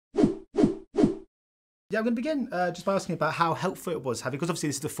Yeah, I'm going to begin just by asking about how helpful it was having, because obviously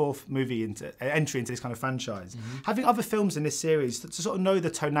this is the fourth movie entry into this kind of franchise, having other films in this series to sort of know the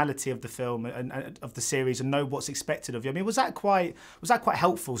tonality of the film and of the series and know what's expected of you. I mean, was that quite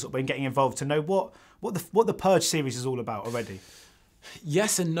helpful sort of when getting involved to know what the Purge series is all about already?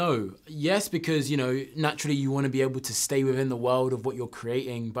 Yes and no. Yes, because, you know, naturally you want to be able to stay within the world of what you're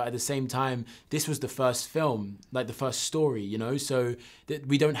creating, but at the same time, this was the first film, like the first story, you know, so that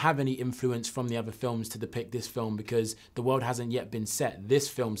we don't have any influence from the other films to depict this film because the world hasn't yet been set. This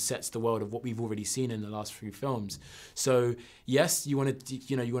film sets the world of what we've already seen in the last few films. So yes, you want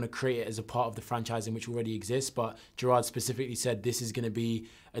to create it as a part of the franchise in which already exists, but Gerard specifically said this is going to be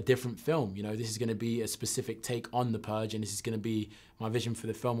a different film, you know, this is going to be a specific take on the Purge, and this is going to be my vision for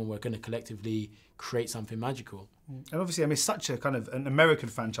the film, and we're going to collectively create something magical. And obviously, I mean, it's such a kind of an American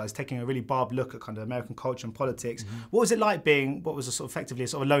franchise, taking a really barbed look at kind of American culture and politics. What was it like being what was a sort of effectively a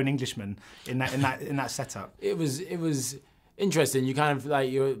sort of lone Englishman in that setup? It was interesting. You kind of like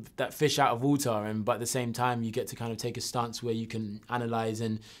you're that fish out of water, but at the same time, you get to kind of take a stance where you can analyze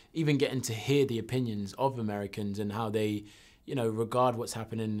and even getting to hear the opinions of Americans and how they, you know, regard what's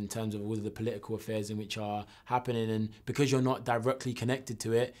happening in terms of all of the political affairs in which are happening. And because you're not directly connected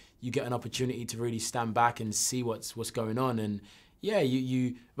to it, you get an opportunity to really stand back and see what's going on. And yeah,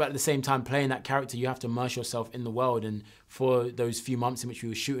 but at the same time, playing that character, you have to immerse yourself in the world. And for those few months in which we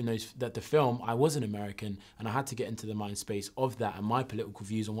were shooting the film, I was an American, and I had to get into the mind space of that and my political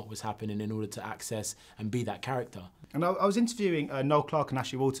views on what was happening in order to access and be that character. And I was interviewing Noel Clarke and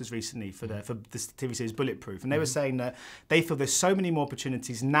Ashley Walters recently for this TV series Bulletproof, and they were saying that they feel there's so many more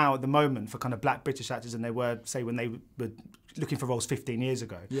opportunities now at the moment for kind of black British actors than they were, say, when they were looking for roles 15 years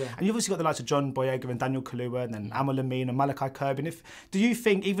ago. Yeah. And you've obviously got the likes of John Boyega and Daniel Kaluuya and then Amel Amin and Malachi Kirby. And do you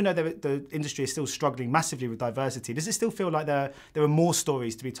think, even though the industry is still struggling massively with diversity, does it still feel like there are more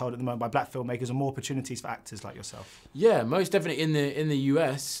stories to be told at the moment by black filmmakers and more opportunities for actors like yourself? Yeah, most definitely in the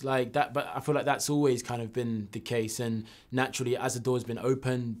US, like that, but I feel like that's always kind of been the case. And naturally, as the door's been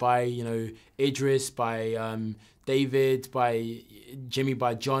opened by, you know, Idris, by David, by Jimmy,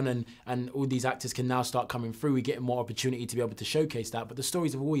 by John, and all these actors can now start coming through. We get more opportunity to be able to showcase that, but the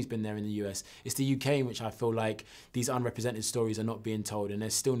stories have always been there in the US. It's the UK in which I feel like these unrepresented stories are not being told, and there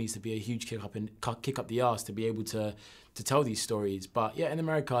still needs to be a huge kick up the arse to be able to tell these stories. But yeah, in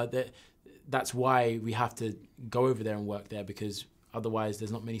America, that's why we have to go over there and work there, because otherwise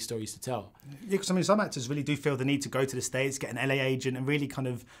there's not many stories to tell. Yeah, because I mean, some actors really do feel the need to go to the States, get an LA agent and really kind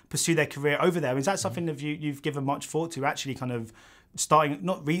of pursue their career over there. Is that something that you've given much thought to, actually kind of starting,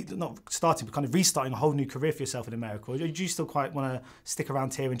 not starting, but kind of restarting a whole new career for yourself in America? Or do you still quite want to stick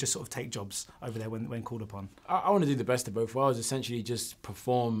around here and just sort of take jobs over there when called upon? I want to do the best of both worlds, essentially just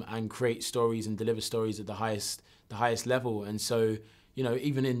perform and create stories and deliver stories at the highest level. And so, you know,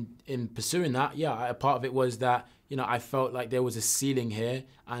 even in pursuing that, yeah, a part of it was that, you know, I felt like there was a ceiling here,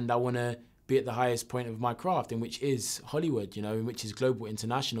 and I want to be at the highest point of my craft, in which is Hollywood, you know, in which is global,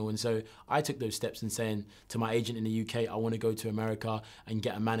 international. And so I took those steps in saying to my agent in the UK, I want to go to America and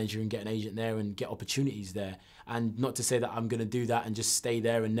get a manager and get an agent there and get opportunities there. And not to say that I'm going to do that and just stay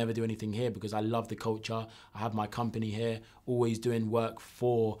there and never do anything here, because I love the culture. I have my company here, always doing work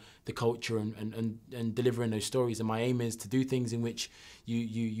for the culture and delivering those stories. And my aim is to do things in which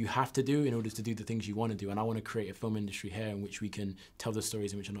you have to do in order to do the things you want to do. And I want to create a film industry here in which we can tell the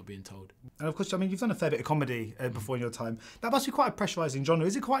stories in which are not being told. And of course, I mean, you've done a fair bit of comedy before in your time. That must be quite a pressurising genre.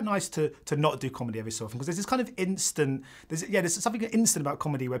 Is it quite nice to not do comedy every so often? Because there's this kind of instant, there's something instant about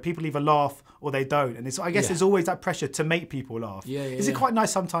comedy where people either laugh or they don't. And I guess there's always that pressure to make people laugh. Is it quite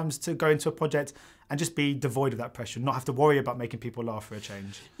nice sometimes to go into a project and just be devoid of that pressure, not have to worry about making people laugh for a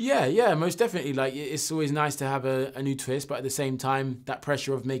change? Yeah, most definitely. Like, it's always nice to have a new twist, but at the same time, that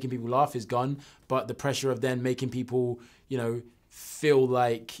pressure of making people laugh is gone. But the pressure of then making people, you know, feel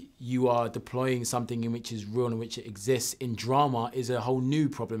like you are deploying something in which is real and in which it exists in drama is a whole new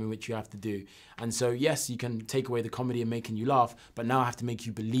problem in which you have to do. And so, yes, you can take away the comedy and making you laugh, but now I have to make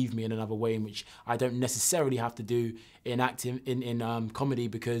you believe me in another way in which I don't necessarily have to do in acting in comedy,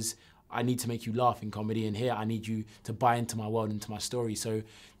 because I need to make you laugh in comedy, and here I need you to buy into my world, into my story. So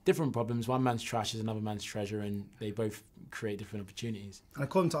different problems. One man's trash is another man's treasure, and they both create different opportunities. And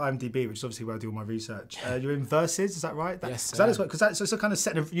according to IMDb, which is obviously where I do all my research, you're in Versus, is that right? Yes. Because that's a kind of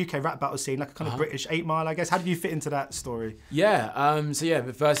set in a UK rap battle scene, like a kind of British 8 Mile, I guess. How do you fit into that story? Yeah,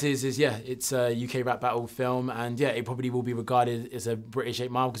 Versus is, it's a UK rap battle film, and yeah, it probably will be regarded as a British 8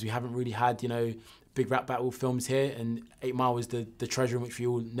 Mile, because we haven't really had, you know, big rap battle films here, and 8 Mile is the treasure in which we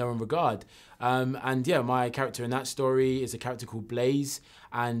all know and regard. And yeah, my character in that story is a character called Blaze,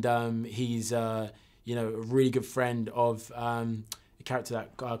 and he's you know, a really good friend of character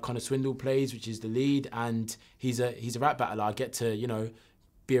that Connor Swindle plays, which is the lead, and he's a rap battler. I get to, you know,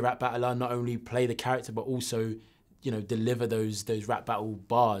 be a rap battler, not only play the character but also, you know, deliver those rap battle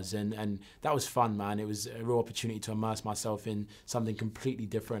bars, and that was fun, man. It was a real opportunity to immerse myself in something completely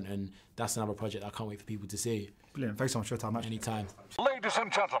different, and that's another project I can't wait for people to see. Brilliant. Thanks so much for your time, actually. Anytime. Ladies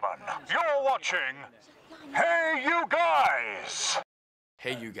and gentlemen, you're watching Hey You Guys!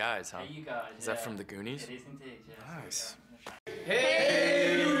 Hey You Guys, huh? Hey, you guys. Is that from the Goonies? It is indeed, yeah. Nice. Hey!